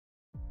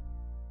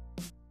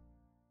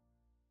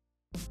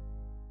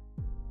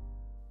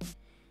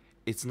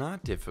It's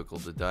not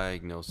difficult to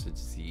diagnose a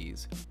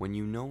disease when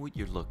you know what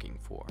you're looking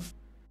for.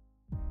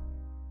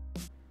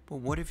 But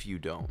what if you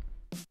don't?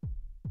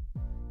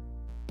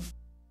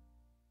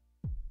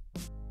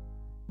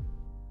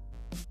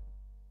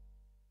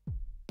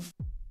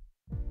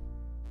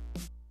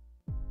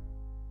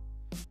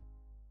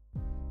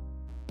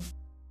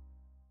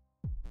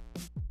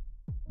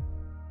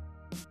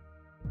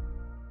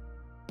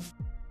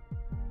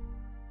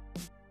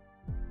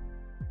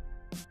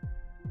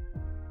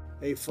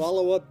 A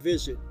follow-up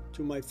visit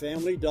to my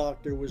family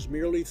doctor was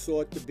merely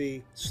thought to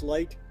be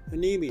slight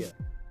anemia.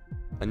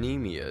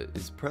 Anemia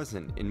is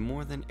present in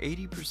more than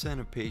 80%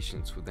 of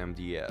patients with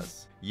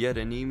MDS, yet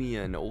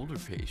anemia in older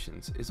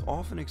patients is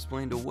often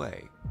explained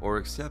away or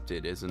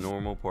accepted as a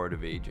normal part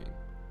of aging.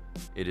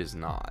 It is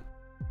not.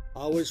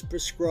 I was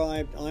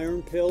prescribed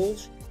iron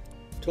pills,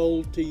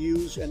 told to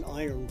use an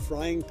iron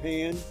frying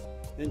pan,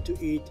 and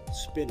to eat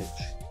spinach.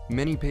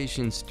 Many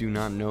patients do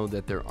not know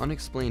that their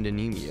unexplained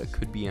anemia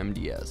could be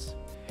MDS.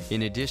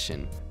 In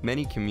addition,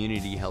 many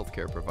community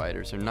healthcare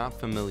providers are not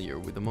familiar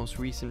with the most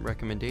recent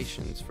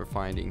recommendations for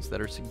findings that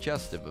are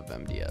suggestive of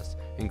MDS,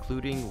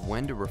 including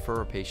when to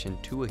refer a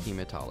patient to a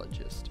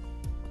hematologist.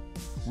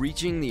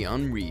 Reaching the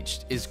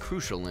unreached is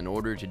crucial in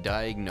order to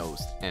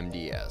diagnose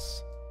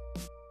MDS.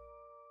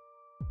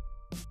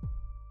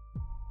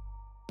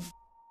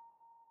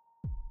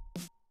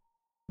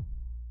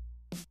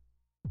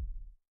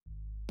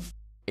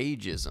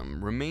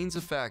 Ageism remains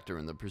a factor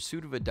in the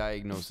pursuit of a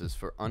diagnosis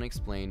for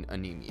unexplained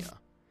anemia,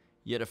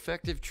 yet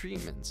effective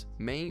treatments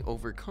may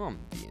overcome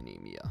the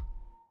anemia.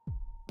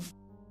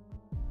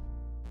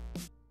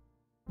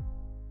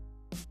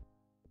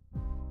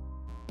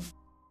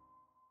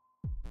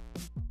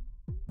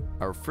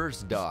 Our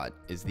first dot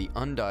is the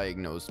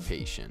undiagnosed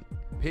patient.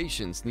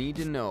 Patients need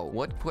to know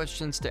what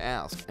questions to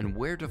ask and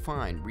where to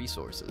find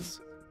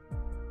resources.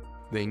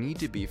 They need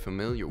to be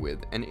familiar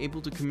with and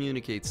able to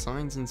communicate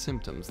signs and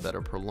symptoms that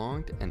are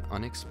prolonged and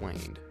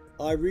unexplained.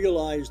 I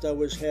realized I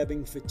was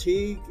having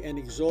fatigue and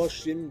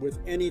exhaustion with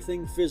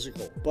anything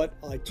physical, but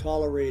I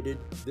tolerated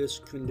this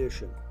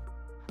condition.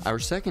 Our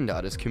second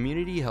dot is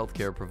community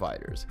healthcare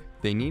providers.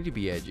 They need to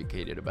be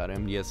educated about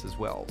MDS as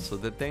well, so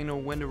that they know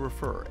when to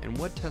refer and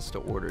what tests to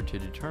order to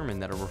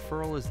determine that a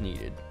referral is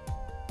needed.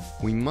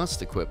 We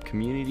must equip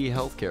community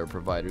healthcare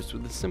providers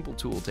with a simple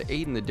tool to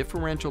aid in the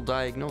differential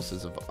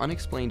diagnosis of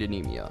unexplained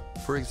anemia.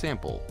 For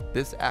example,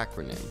 this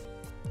acronym.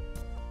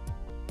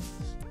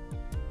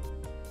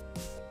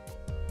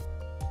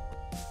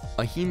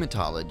 A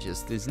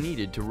hematologist is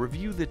needed to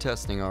review the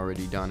testing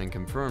already done and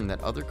confirm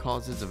that other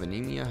causes of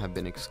anemia have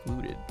been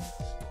excluded.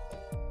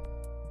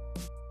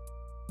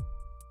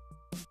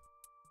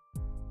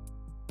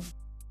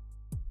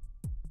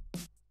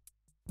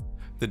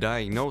 The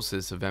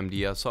diagnosis of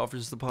MDS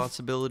offers the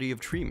possibility of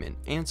treatment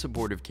and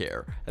supportive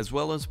care, as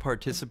well as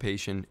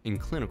participation in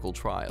clinical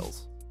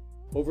trials.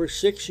 Over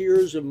 6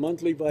 years of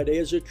monthly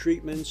Vidasa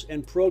treatments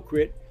and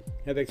Procrit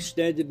have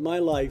extended my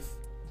life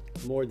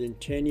more than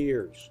 10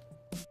 years.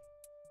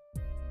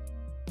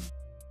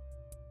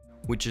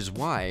 Which is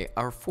why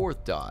our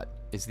fourth dot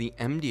is the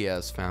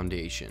MDS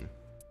Foundation.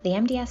 The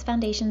MDS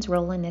Foundation's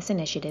role in this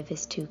initiative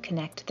is to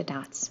connect the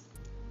dots,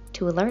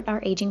 to alert our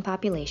aging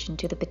population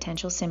to the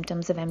potential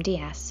symptoms of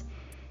MDS,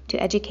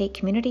 to educate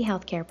community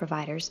healthcare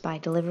providers by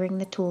delivering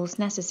the tools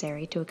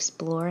necessary to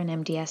explore an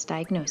MDS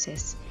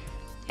diagnosis,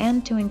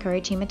 and to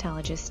encourage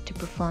hematologists to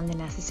perform the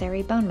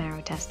necessary bone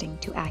marrow testing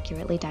to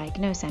accurately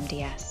diagnose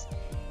MDS.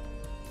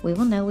 We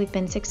will know we've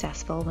been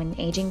successful when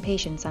aging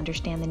patients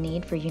understand the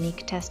need for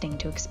unique testing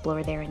to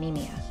explore their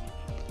anemia,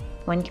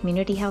 when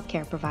community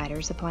healthcare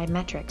providers apply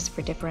metrics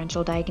for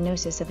differential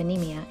diagnosis of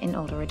anemia in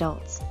older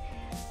adults,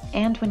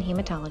 and when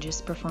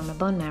hematologists perform a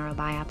bone marrow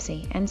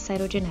biopsy and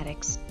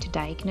cytogenetics to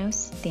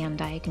diagnose the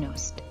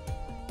undiagnosed.